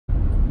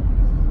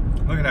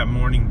Look at that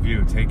morning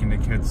view, taking the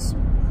kids,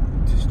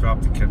 just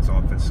drop the kids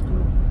off at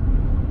school.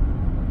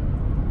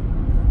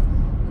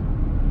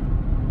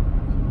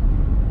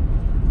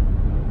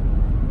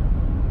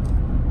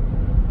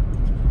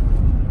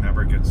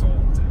 Never gets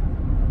old.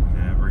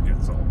 Never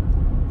gets old.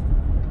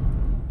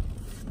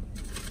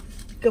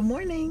 Good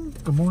morning.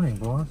 Good morning,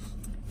 boss.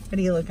 What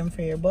are you looking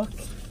for, your book?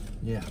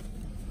 Yeah.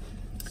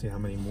 See how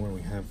many more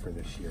we have for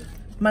this year.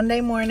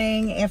 Monday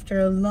morning after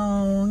a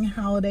long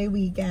holiday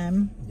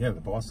weekend. Yeah,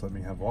 the boss let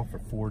me have off for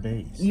 4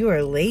 days. You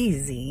are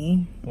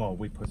lazy. Well,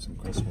 we put some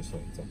Christmas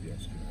lights up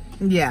yesterday.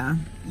 Yeah,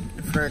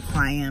 for a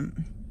client.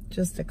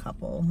 Just a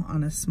couple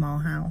on a small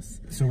house.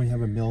 So we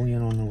have 1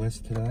 million on the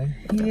list today?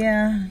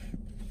 Yeah.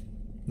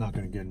 Not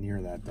going to get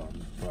near that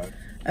done, but...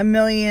 1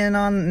 million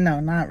on, no,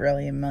 not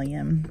really 1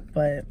 million,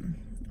 but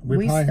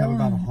we probably have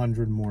about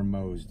 100 more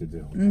mows to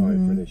do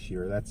probably for this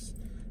year. That's...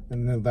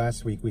 And then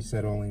last week we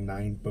said only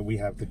 9, but we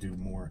have to do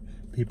more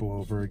people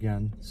over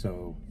again,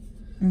 so...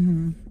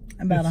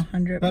 About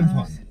 100 been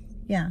miles. fun.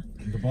 Yeah.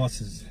 The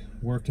boss is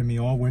working me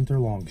all winter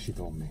long, she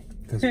told me,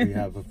 because we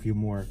have a few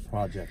more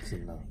projects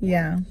in the...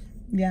 Yeah.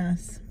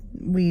 Yes.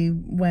 We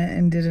went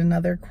and did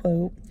another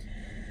quote.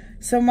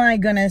 So my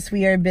goodness,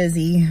 we are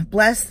busy.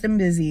 Blessed and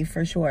busy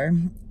for sure.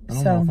 I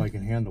don't know if I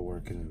can handle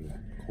working in the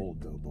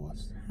cold though,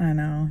 boss. I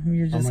know.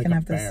 You're just I'm like gonna a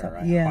have bear.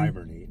 to... Yeah. I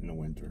hibernate in the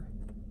winter.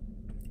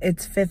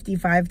 It's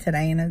 55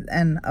 today,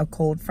 and a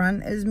cold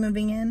front is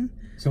moving in.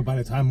 So by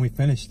the time we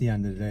finish the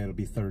end of the day, it'll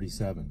be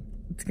 37.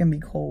 It's gonna be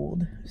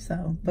cold.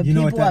 So, but You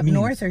know people what that up means?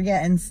 north are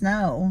getting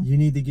snow. You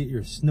need to get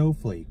your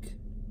snowflake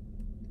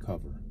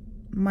cover.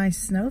 My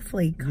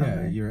snowflake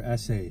cover. Yeah, your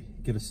essay.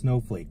 Get a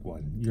snowflake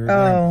one. You're Oh,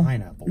 wearing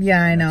pineapple.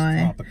 yeah, I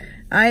know. Tropical.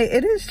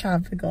 It is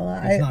tropical.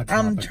 It's not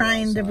I'm tropical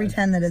trying to outside.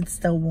 pretend that it's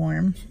still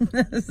warm.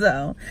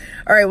 So,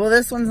 all right. Well,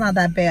 this one's not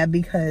that bad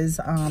because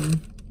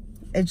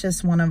it's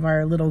just one of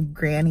our little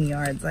granny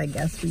yards, I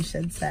guess we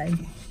should say.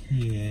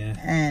 Yeah.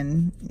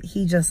 And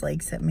he just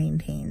likes it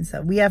maintained.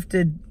 So we have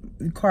to.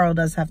 Carl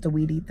does have to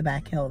weed eat the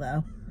back hill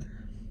though.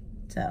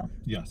 So.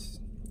 Yes.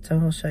 So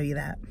he'll show you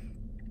that.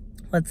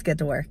 Let's get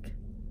to work.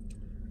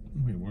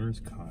 Wait, where's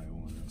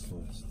Kyle on this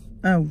list?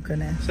 Oh,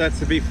 goodness. So that's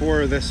the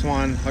before of this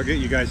one. I'll get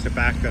you guys the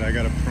back that I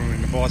got to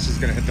prune. The boss is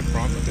going to hit the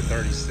front with the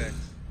 36.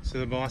 So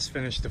the boss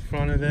finished the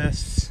front of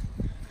this.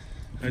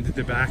 I did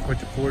the back with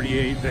the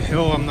 48. The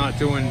hill, I'm not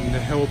doing the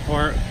hill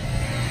part,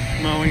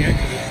 mowing it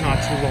because it's not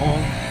too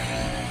long.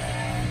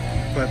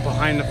 But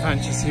behind the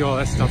fence, you see all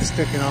that stuff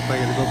sticking up. I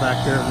got to go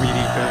back there and weed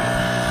eat that.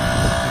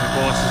 And the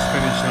boss is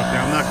finishing up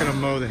there. I'm not going to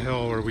mow the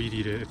hill or weed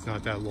eat it. It's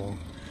not that long.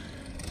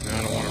 And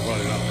I don't want to rut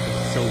it up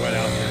because it's so wet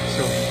out here.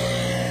 So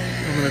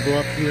I'm going to go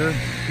up here.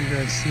 You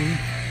guys see?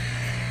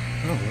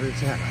 Oh, what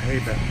is that? A hay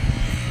bed.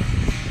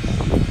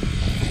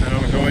 And I'm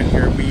going to go in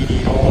here, weed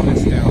eat all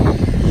this down.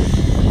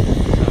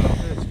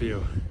 So, this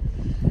view.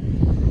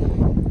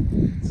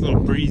 It's a little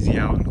breezy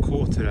out and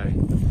cool today.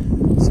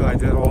 So I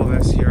did all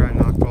this here. I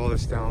knocked all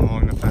this down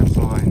along the fence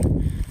line.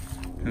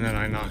 And then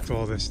I knocked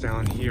all this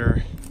down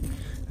here.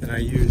 And I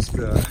used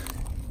the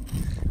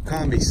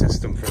combi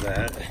system for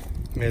that.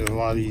 Made it a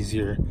lot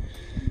easier.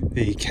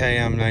 The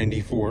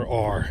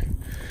KM94R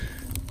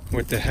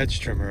with the hedge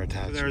trimmer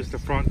attached. So there's the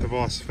front. The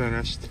boss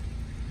finished.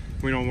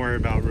 We don't worry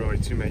about really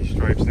too many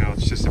stripes now.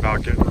 It's just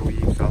about getting the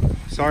leaves up.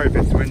 Sorry if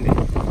it's windy.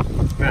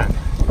 Man,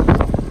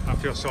 I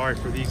feel sorry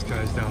for these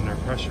guys down there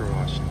pressure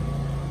washed.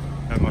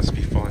 That must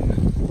be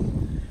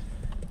fun.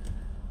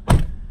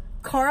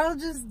 Carl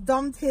just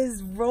dumped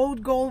his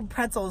road gold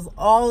pretzels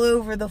all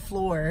over the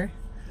floor.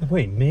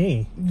 Wait,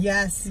 me?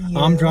 Yes, you.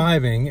 I'm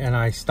driving and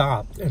I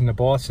stopped and the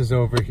boss is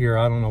over here.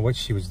 I don't know what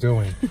she was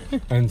doing.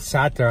 And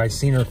sat there. I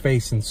seen her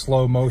face in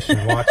slow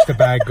motion. Watched the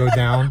bag go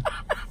down.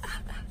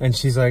 And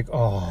she's like,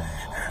 oh.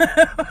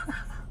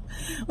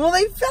 Well,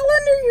 they fell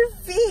under your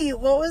feet.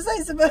 What was I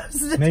supposed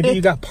to do? Maybe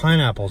you got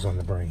pineapples on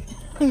the brain.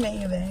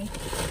 Maybe.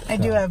 I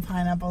do have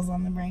pineapples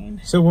on the brain.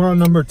 So we're on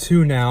number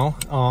 2 now.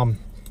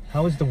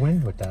 How was the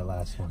wind with that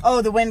last one?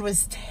 Oh, the wind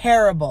was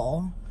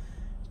terrible.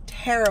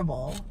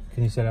 Terrible.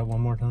 Can you say that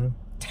one more time?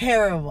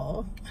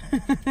 Terrible.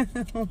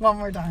 One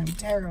more time.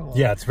 Terrible.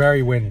 Yeah, it's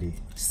very windy.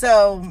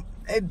 So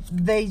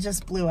they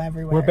just blew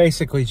everywhere. We're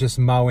basically just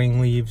mowing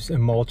leaves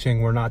and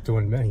mulching. We're not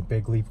doing any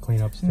big leaf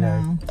cleanups today.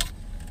 No.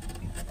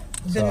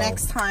 The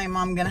next time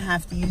I'm going to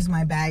have to use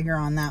my bagger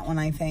on that one,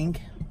 I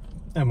think.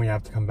 And we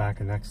have to come back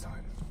the next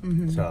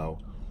time. So.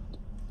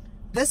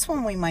 This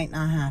one we might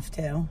not have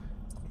to.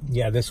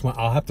 Yeah, this one,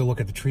 I'll have to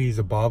look at the trees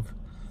above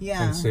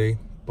and see.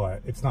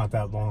 But it's not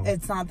that long.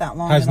 It's not that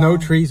long. Has no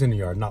trees in the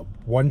yard. Not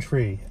one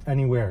tree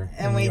anywhere.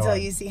 And wait till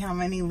you see how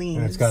many leaves.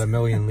 And it's got 1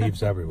 million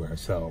leaves everywhere.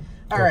 So,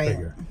 all right,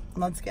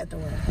 let's get to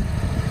work.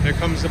 Here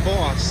comes the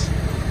boss.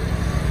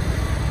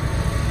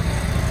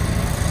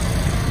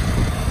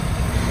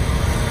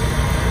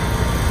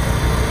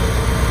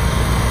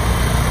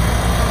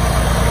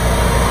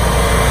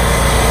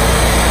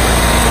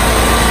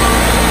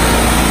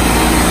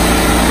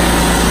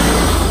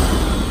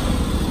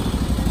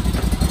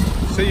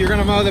 So you're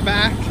gonna mow the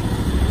back?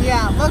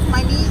 Yeah, look,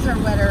 my knees are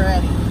wet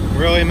already.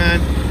 Really,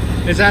 man?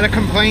 Is that a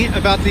complaint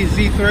about the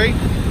Z3?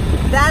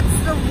 That's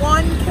the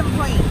one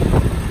complaint,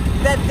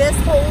 that this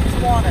holds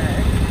water.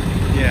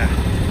 Yeah.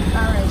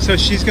 All right. So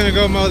she's gonna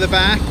go mow the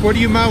back. What are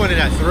you mowing it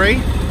at, 3?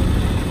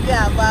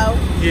 Yeah, low.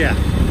 Yeah.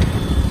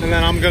 And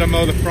then I'm gonna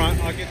mow the front.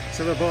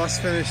 So the boss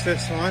finished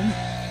this one.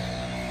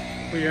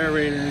 We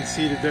aerated and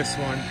seeded this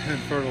one and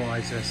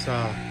fertilized this.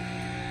 I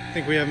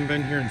think we haven't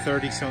been here in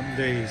 30-something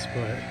days,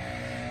 but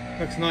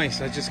looks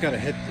nice. I just gotta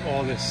hit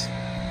all this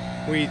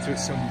weeds with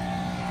some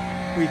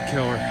weed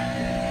killer.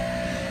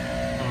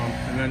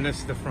 And then this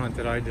is the front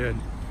that I did.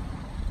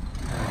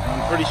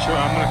 I'm pretty sure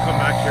I'm gonna come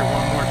back here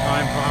one more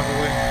time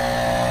probably.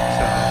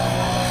 So.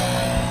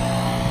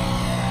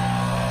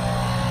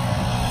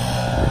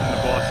 And the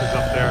boss is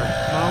up there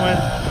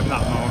mowing. I'm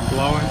not mowing,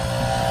 blowing.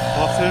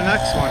 Off to the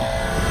next one.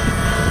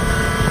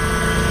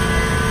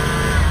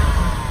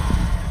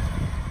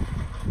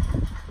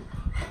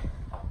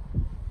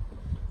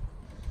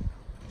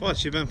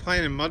 What, you been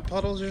playing in mud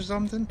puddles or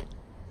something?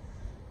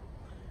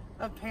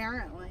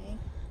 Apparently.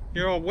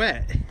 You're all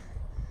wet.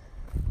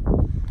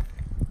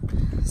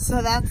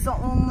 So that's the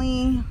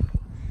only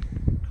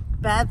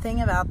bad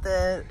thing about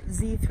the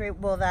Z3,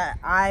 well, that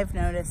I've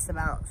noticed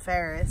about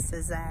Ferris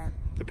is that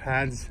the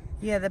pads.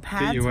 Yeah, the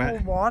pads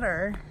hold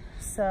water.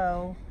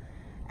 So,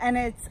 and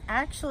it's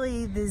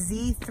actually the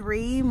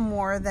Z3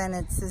 more than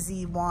it's the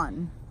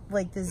Z1.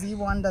 Like the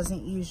Z1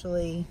 doesn't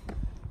usually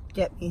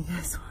get me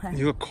this way.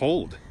 You look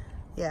cold.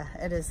 Yeah,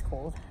 it is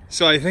cold.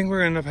 So I think we're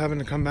gonna end up having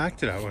to come back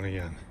to that one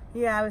again.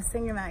 Yeah, I was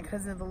thinking that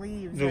because of the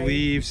leaves. The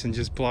leaves, and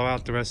just blow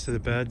out the rest of the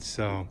bed.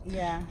 So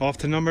yeah. Off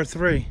to number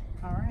 3.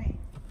 All right.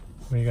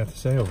 What do you got to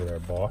say over there,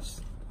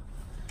 boss?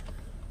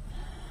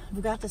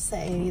 I've got to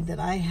say that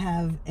I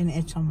have an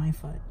itch on my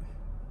foot.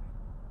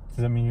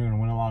 Does that mean you're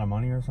gonna win a lot of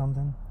money or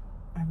something?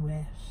 I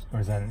wish. Or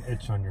is that an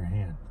itch on your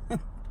hand? I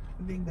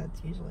think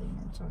that's usually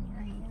an itch on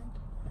your hand.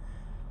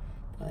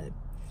 But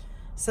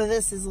so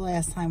this is the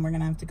last time we're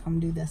gonna have to come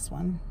do this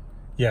one.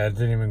 Yeah, it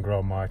didn't even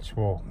grow much.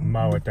 We'll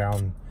mow it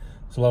down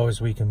as low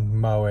as we can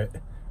mow it.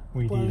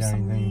 We need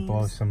anything,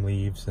 blow some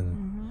leaves,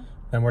 and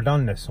then we're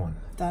done this one.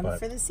 Done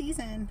for the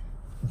season.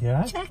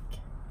 Yeah. Check.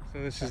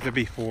 So this is the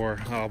before.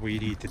 I'll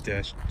weed eat the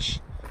dish.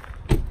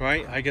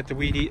 Right? I get the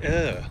weed eat.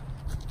 Yeah.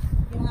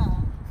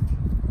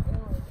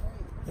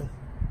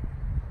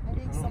 I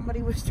think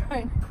somebody was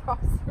trying to cross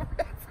the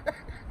river.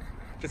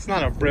 It's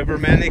not a river,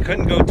 man. They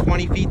couldn't go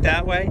 20 feet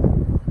that way.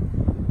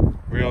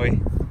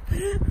 Really?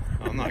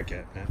 I'm not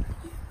getting it.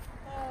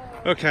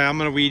 Okay, I'm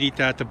gonna weed eat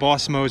that. The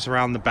boss mows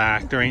around the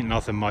back. There ain't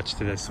nothing much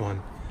to this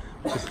one.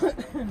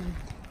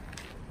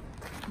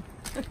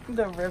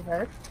 The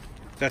river.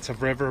 That's a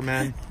river,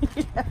 man?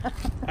 Yeah.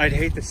 I'd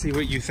hate to see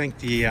what you think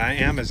the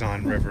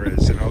Amazon River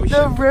is, an ocean.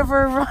 The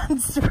river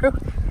runs through.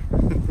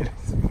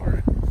 Yes,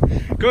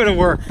 go to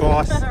work,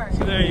 boss. Right.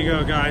 So there you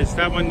go, guys.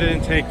 That one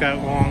didn't take that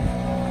long.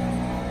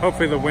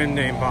 Hopefully the wind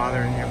ain't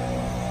bothering you.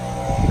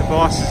 The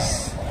boss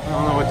is, I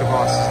don't know what the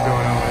boss is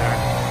doing over there.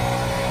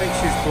 I think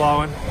she's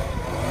blowing.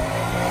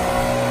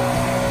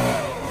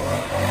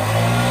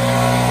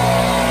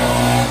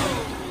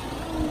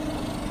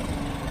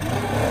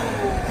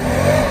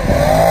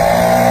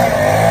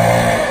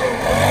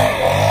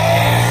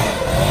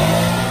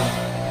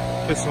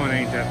 This one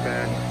ain't that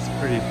bad. It's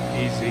pretty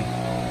easy.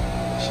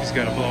 She's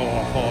got to blow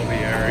off all the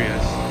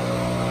areas.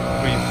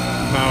 We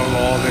mow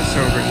all this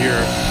over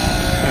here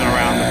and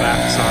around the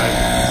back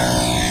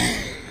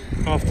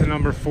side. Off to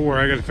number 4.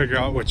 I got to figure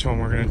out which one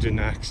we're going to do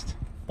next.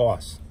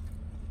 Boss.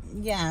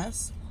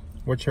 Yes.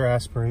 What's your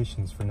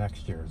aspirations for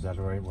next year? Is that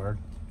the right word?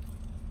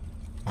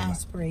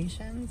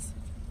 Aspirations?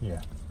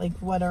 Yeah. Like,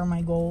 what are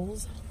my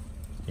goals?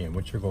 Yeah,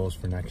 what's your goals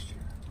for next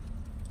year?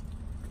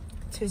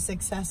 To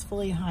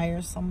successfully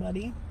hire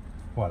somebody.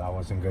 What, I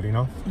wasn't good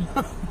enough?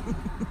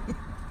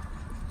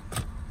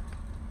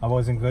 I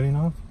wasn't good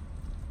enough?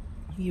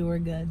 You were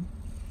good.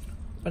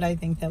 But I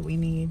think that we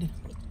need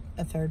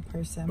a third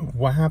person.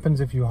 What happens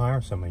if you hire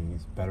somebody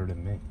who's better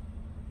than me?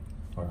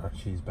 Or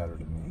she's better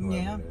than me?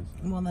 Yeah. It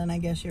is. Well, then I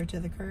guess you're to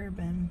the curb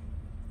and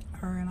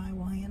her and I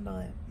will handle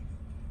it.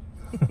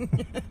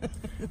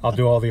 I'll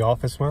do all the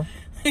office work?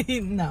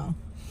 No.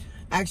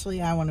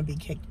 Actually, I want to be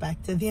kicked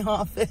back to the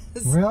office.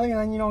 Really?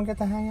 And you don't get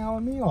to hang out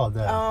with me all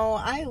day?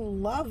 Oh, I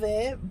love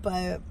it,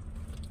 but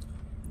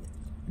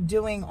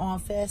doing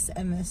office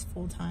and this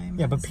full time.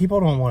 Yeah, but people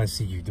don't want to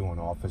see you doing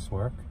office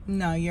work.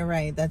 No, you're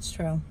right. That's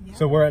true. Yeah.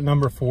 So we're at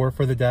number 4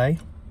 for the day.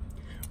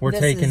 We're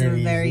taking it easy. This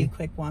is a very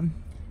quick one.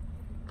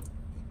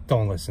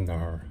 Don't listen to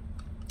her.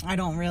 I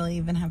don't really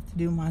even have to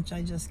do much.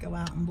 I just go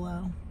out and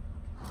blow.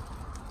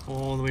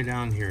 All the way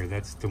down here,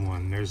 that's the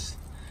one. There's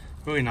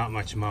really not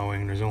much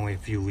mowing. There's only a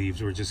few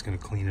leaves. We're just going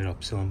to clean it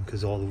up some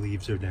because all the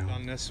leaves are down.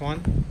 On this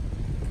one,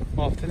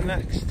 off to the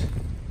next.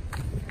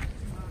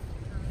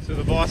 So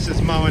the boss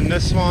is mowing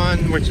this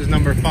one, which is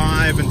number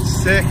 5 and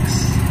 6.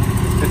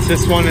 It's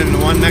this one and the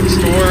one next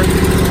door.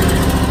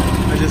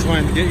 I just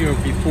wanted to get you a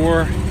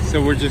before,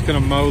 so we're just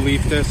going to mow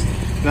leaf this.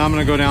 Now I'm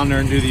going to go down there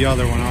and do the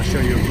other one. I'll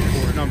show you a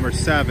before. Number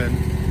 7.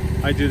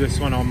 I do this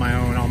one on my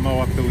own. I'll mow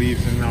up the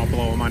leaves and I'll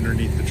blow them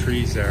underneath the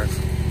trees there.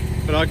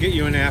 But I'll get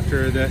you in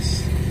after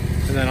this,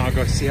 and then I'll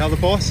go see how the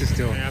boss is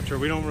doing. After,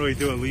 we don't really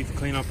do a leaf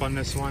cleanup on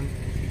this one.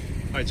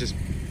 I just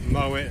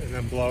mow it and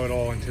then blow it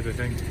all into the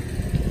thing.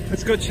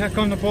 Let's go check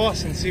on the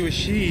boss and see what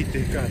she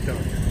got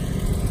done.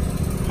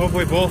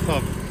 Hopefully both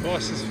of them.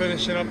 Boss is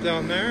finishing up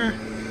down there.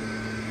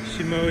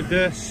 She mowed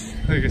this.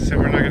 Like I said,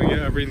 we're not gonna get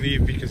every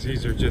leaf because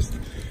these are just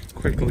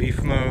quick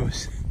leaf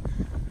mows.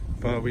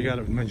 But we got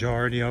a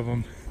majority of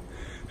them.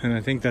 And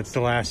I think that's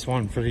the last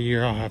one for the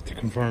year. I'll have to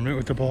confirm it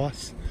with the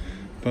boss.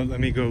 But let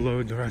me go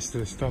load the rest of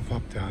the stuff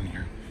up down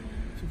here.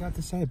 What you got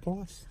to say,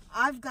 boss?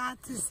 I've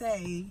got to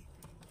say,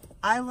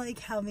 I like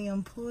how the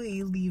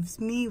employee leaves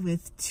me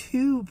with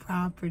 2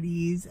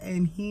 properties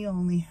and he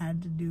only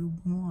had to do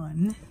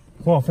 1.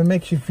 Well, if it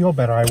makes you feel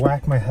better, I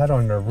whacked my head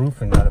on the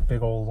roof and got a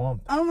big old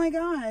lump. Oh my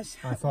gosh.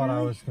 I thought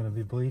I was going to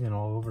be bleeding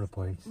all over the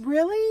place.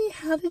 Really?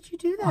 How did you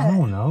do that? I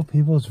don't know.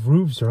 People's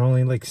roofs are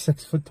only like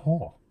 6 foot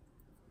tall.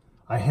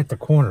 I hit the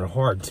corner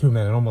hard too,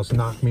 man. It almost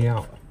knocked me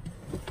out.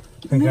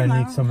 I think I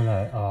need some of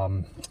that,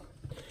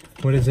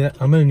 what is it?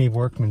 I'm going to need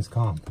workman's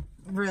comp.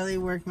 Really,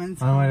 workman's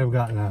comp? I might have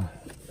gotten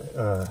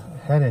a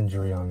head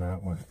injury on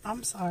that one.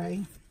 I'm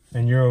sorry.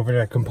 And you're over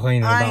there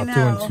complaining about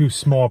doing 2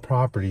 small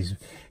properties.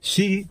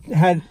 She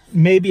had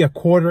maybe a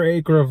 1/4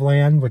 acre of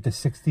land with the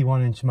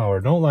 61-inch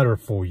mower. Don't let her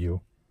fool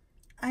you.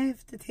 I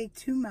have to take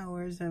 2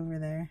 mowers over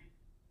there.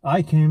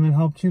 I came and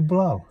helped you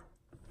blow.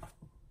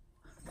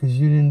 Because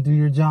you didn't do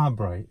your job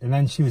right. And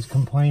then she was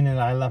complaining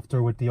I left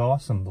her with the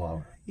awesome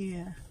blower.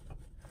 Yeah.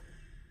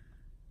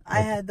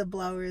 I had the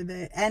blower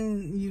that,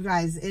 and you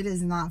guys, it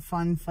is not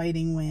fun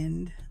fighting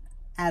wind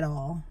at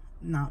all.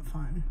 Not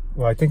fun.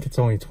 Well, I think it's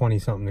only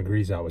 20-something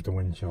degrees out with the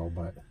wind chill,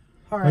 but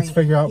right. Let's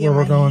figure out where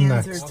we're going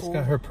next. She's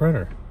got her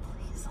printer.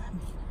 Please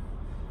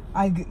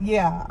let me.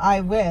 Yeah,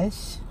 I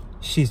wish.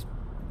 She's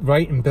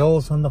writing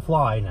bills on the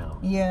fly now.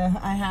 Yeah,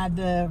 I had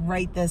to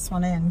write this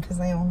one in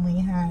because I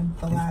only had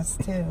the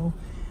last 2.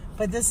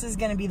 But this is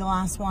going to be the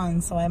last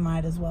one, so I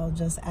might as well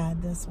just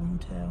add this one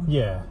too.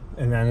 Yeah,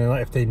 and then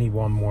if they need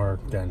one more,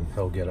 then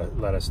he'll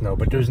let us know.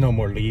 But there's no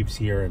more leaves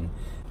here, and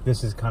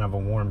this is kind of a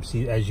warm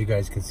season, as you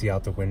guys can see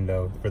out the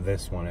window for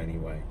this one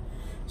anyway.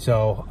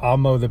 So I'll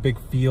mow the big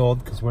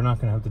field because we're not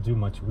going to have to do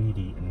much weed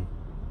eating.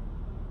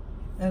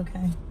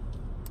 Okay.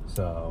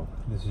 So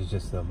this is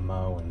just a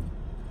mow and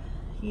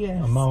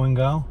yes. A mow and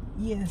go.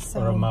 Yes.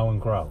 So or a mow and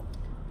grow.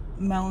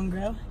 Mow and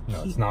grow.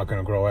 No, it's not going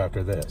to grow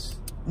after this.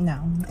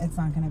 No, it's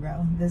not going to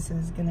grow. This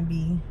is going to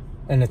be...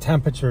 And the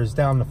temperature is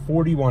down to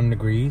 41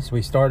 degrees.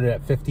 We started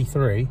at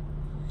 53.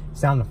 It's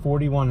down to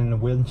 41 and the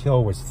wind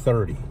chill was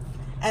 30.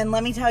 And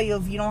let me tell you,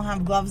 if you don't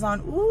have gloves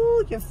on,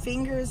 ooh, your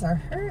fingers are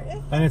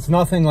hurting. And it's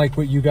nothing like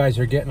what you guys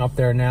are getting up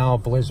there now,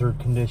 blizzard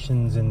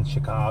conditions in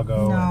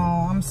Chicago.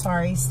 No, I'm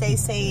sorry. Stay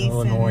safe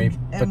Illinois,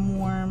 and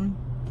warm.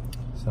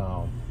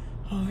 So.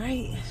 All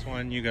right. This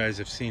one, you guys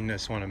have seen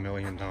this one a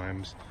million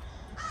times.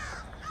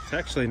 It's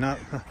actually not...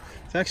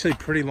 It's actually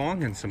pretty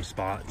long in some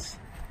spots.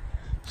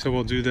 So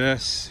we'll do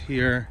this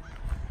here.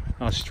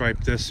 I'll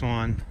stripe this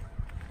one.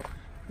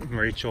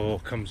 Rachel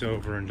comes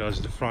over and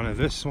does the front of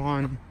this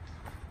one.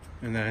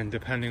 And then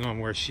depending on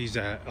where she's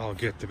at, I'll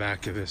get the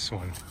back of this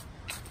one.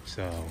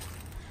 So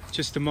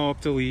just to mow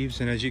up the leaves.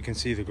 And as you can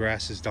see, the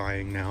grass is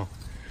dying now.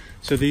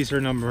 So these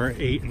are number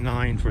 8 and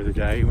 9 for the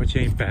day, which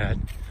ain't bad.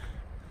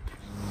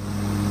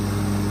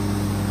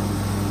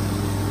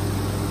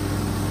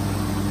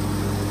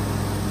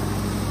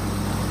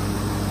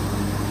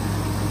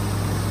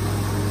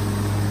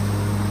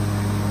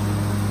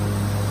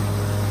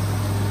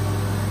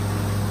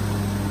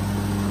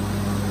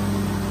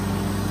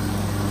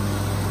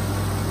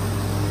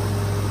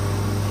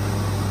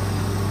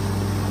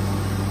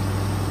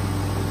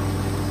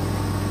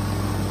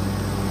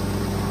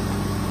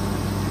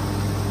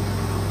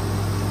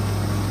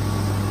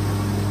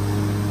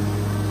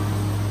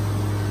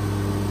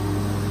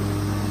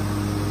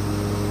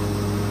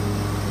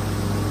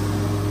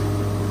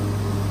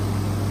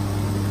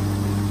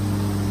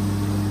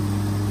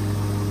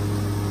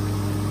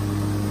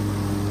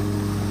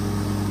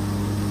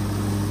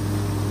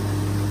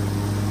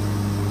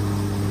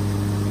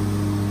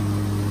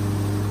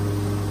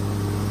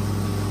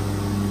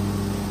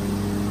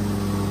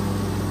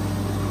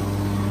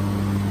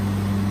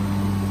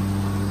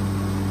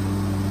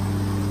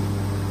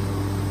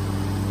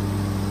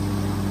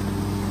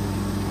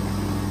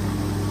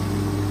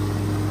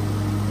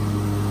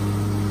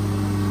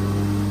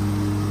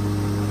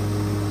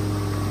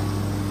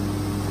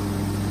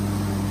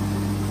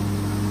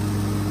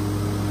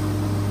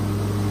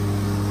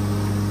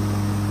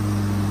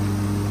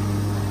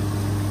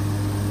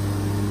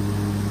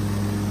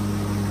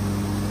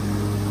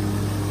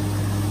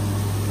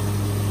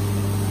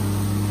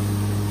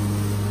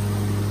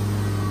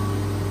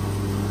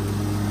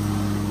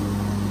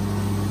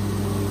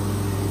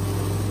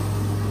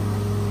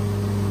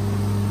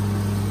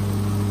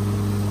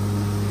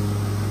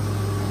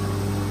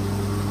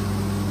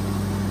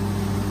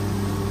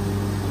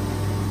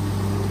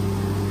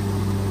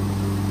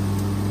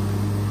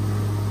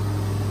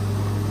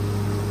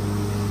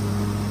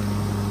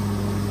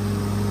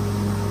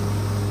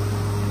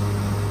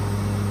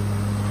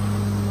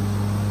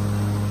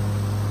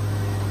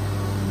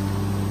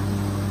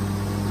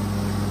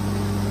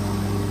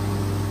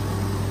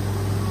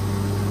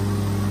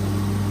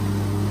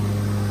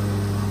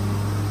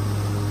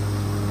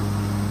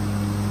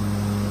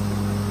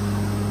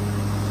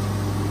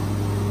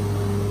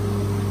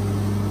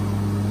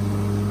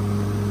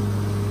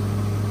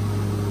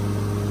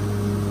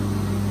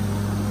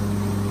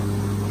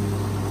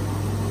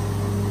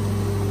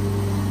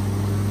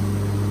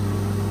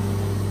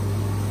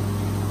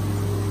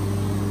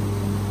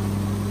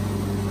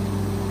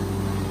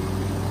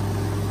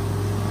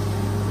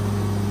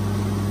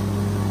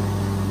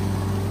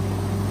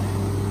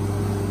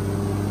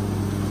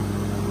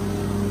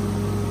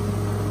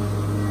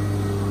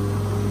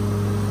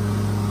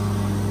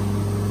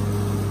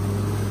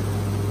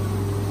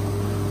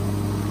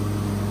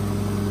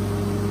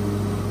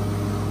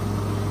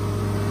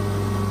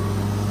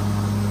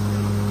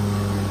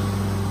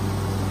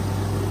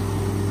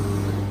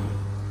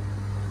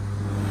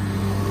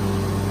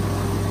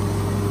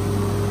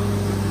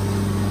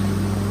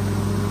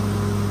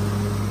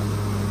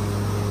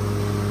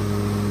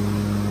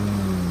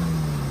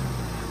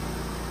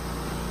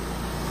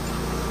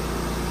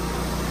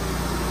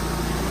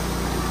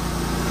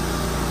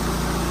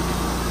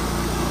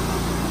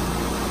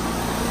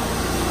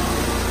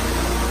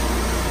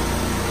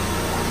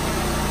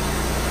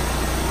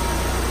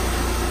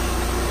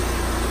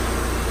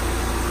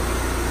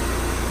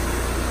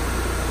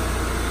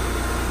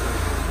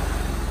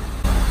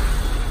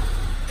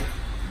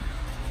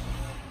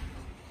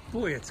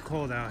 Boy, it's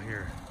cold out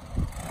here.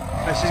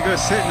 I should go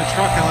sit in the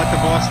truck and let the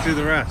boss do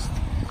the rest.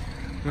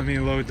 Let me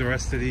load the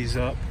rest of these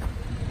up.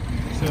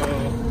 So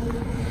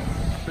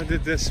I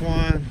did this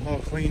one, all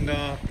cleaned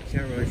up.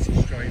 Can't really see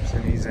stripes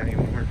in these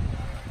anymore.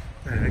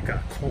 And it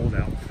got cold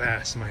out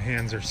fast. My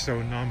hands are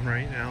so numb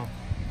right now.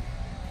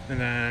 And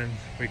then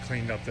we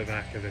cleaned up the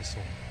back of this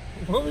one.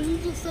 What were you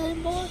just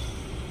saying, boss?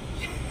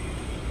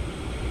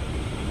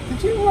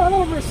 Did you run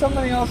over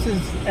somebody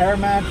else's air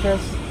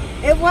mattress?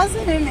 It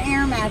wasn't an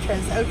air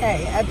mattress.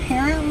 Okay,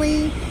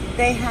 apparently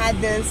they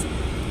had this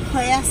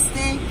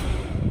plastic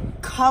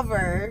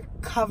cover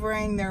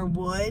covering their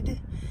wood,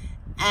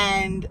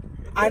 and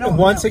I don't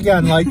know. Once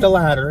again, like the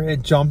ladder,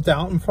 it jumped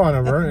out in front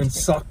of her and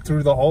sucked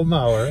through the whole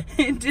mower.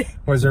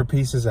 Was there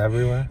pieces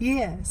everywhere?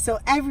 Yeah, so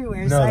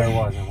everywhere. No, so there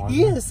wasn't.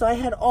 Yeah, so I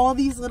had all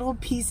these little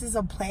pieces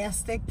of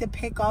plastic to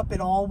pick up.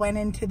 It all went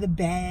into the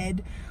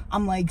bed.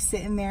 I'm like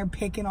sitting there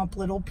picking up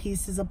little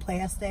pieces of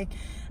plastic.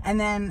 And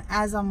then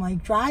as I'm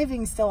like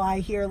driving still, I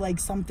hear like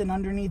something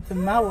underneath the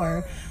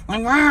mower.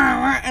 Like,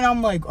 and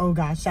I'm like, oh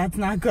gosh, that's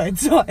not good.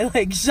 So I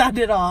like shut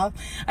it off.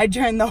 I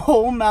turned the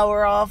whole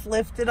mower off,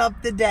 lifted up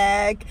the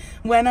deck,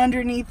 went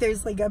underneath.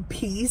 There's like a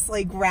piece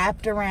like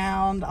wrapped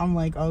around. I'm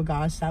like, oh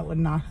gosh, that would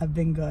not have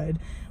been good.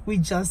 We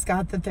just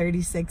got the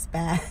 36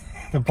 back.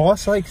 The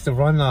boss likes to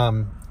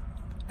run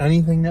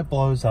anything that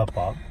blows up.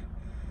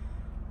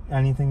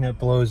 Anything that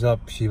blows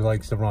up, she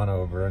likes to run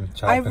over and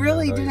chop. I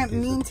really didn't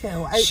mean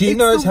to. She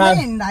knows how.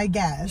 Wind, I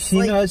guess. She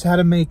knows how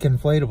to make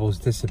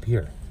inflatables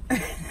disappear.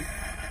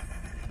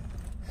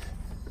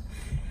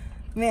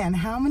 Man,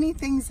 how many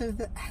things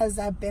has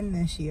that been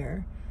this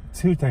year?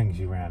 2 things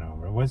you ran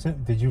over. Was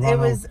it? Did you run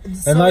over?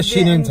 So unless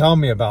she didn't tell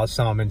me about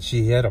some and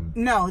she hit them.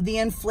 No, the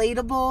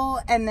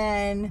inflatable and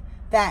then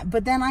that.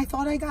 But then I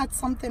thought I got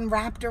something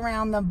wrapped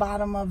around the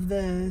bottom of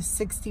the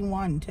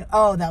 61 too.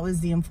 Oh, that was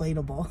the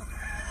inflatable.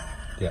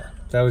 Yeah,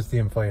 that was the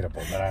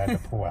inflatable that I had to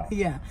pull out.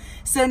 Yeah.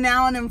 So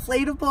now an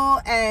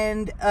inflatable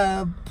and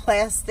a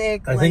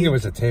plastic. I think it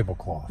was a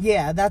tablecloth.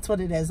 Yeah, that's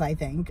what it is, I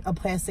think. A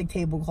plastic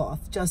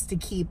tablecloth just to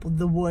keep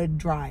the wood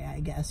dry,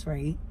 I guess,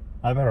 right?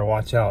 I better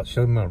watch out.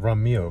 She'll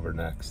run me over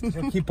next.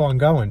 She'll keep on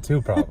going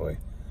too, probably.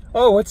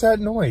 Oh, what's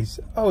that noise?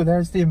 Oh,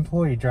 there's the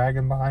employee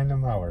dragging behind the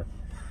mower.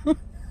 Do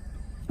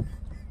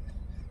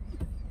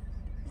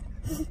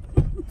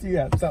you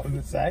have something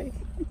to say?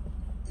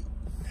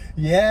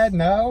 Yeah,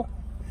 no?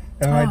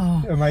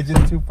 Am I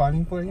just too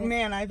funny for you?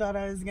 Man, I thought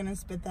I was going to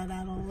spit that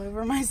out all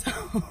over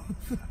myself.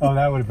 Oh,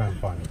 that would have been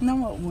funny.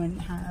 No, it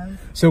wouldn't have.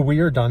 So we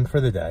are done for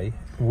the day.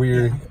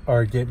 We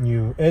are getting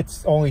you,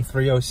 it's only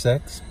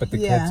 3:06, but the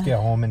kids get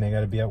home and they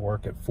got to be at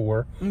work at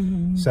 4.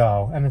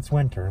 So, and it's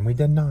winter and we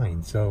did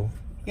 9, so.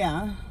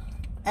 Yeah.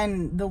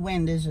 And the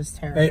wind is just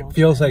terrible. It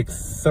feels like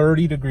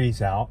 30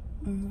 degrees out.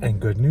 And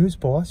good news,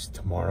 boss,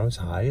 tomorrow's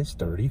high is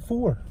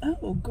 34.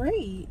 Oh,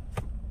 great.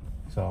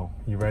 So,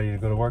 you ready to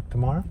go to work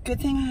tomorrow?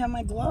 Good thing I have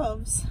my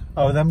gloves.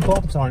 Oh, them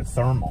gloves aren't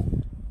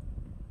thermal.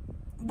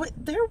 But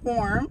they're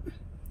warm.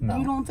 No.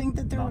 You don't think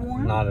that they're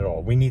warm? Not at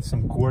all. We need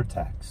some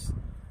Gore-Tex.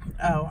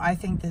 Oh, I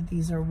think that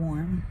these are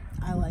warm.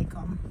 I like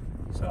them.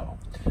 So,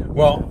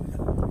 well,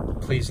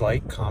 please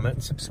like, comment,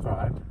 and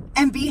subscribe.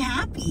 And be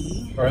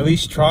happy. Or at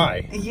least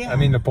try. Yeah. I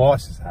mean, the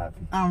boss is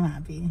happy. I'm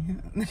happy.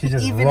 She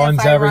just even runs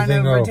if I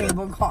everything run over over.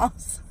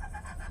 Tablecloths.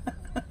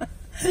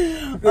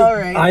 All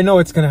right. I know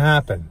it's going to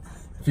happen.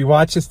 If you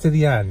watch this to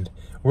the end,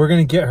 we're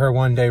going to get her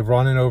one day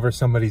running over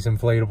somebody's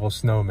inflatable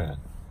snowman.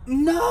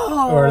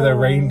 No. Or the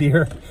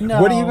reindeer.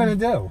 No. What are you going to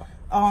do?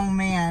 Oh,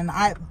 man.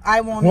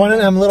 I won't. One of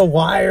them little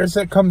wires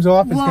that comes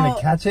off is going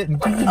to catch it.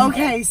 And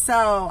okay,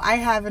 so I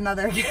have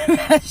another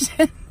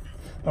confession.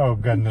 Oh,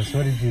 goodness.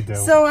 What did you do?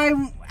 So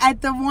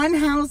at the one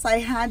house, I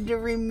had to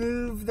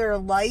remove their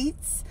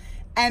lights.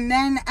 And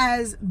then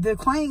as the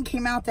client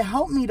came out to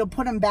help me to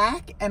put them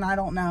back, and I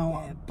don't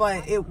know,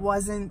 but it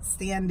wasn't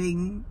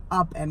standing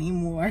up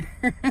anymore.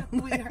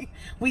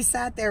 we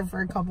sat there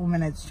for a couple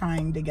minutes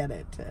trying to get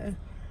it to,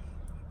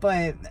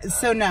 but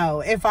so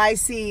no, if I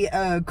see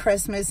a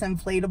Christmas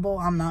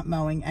inflatable, I'm not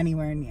mowing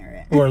anywhere near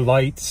it. Or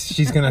lights.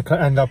 She's going to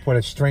end up with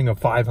a string of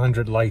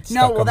 500 lights.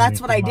 No, well,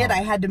 that's what I did.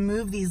 I had to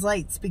move these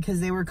lights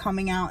because they were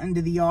coming out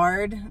into the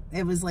yard.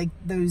 It was like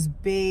those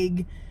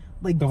big,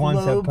 like the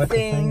globe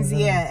things,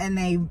 yeah, and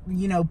they,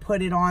 you know,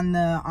 put it on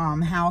the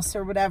house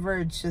or whatever.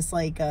 It's just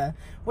like a,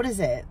 what is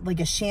it, like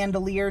a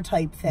chandelier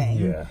type thing.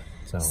 Yeah.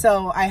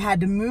 So I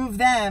had to move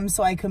them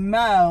so I could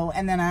mow,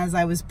 and then as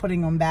I was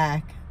putting them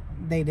back,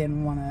 they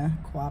didn't want to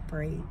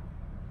cooperate.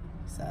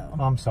 So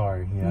I'm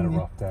sorry, you had a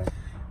rough day.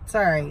 It's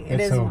all right.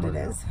 It is what it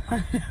is.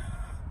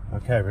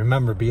 Okay,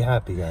 remember, be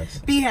happy, guys.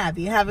 Be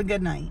happy. Have a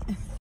good night.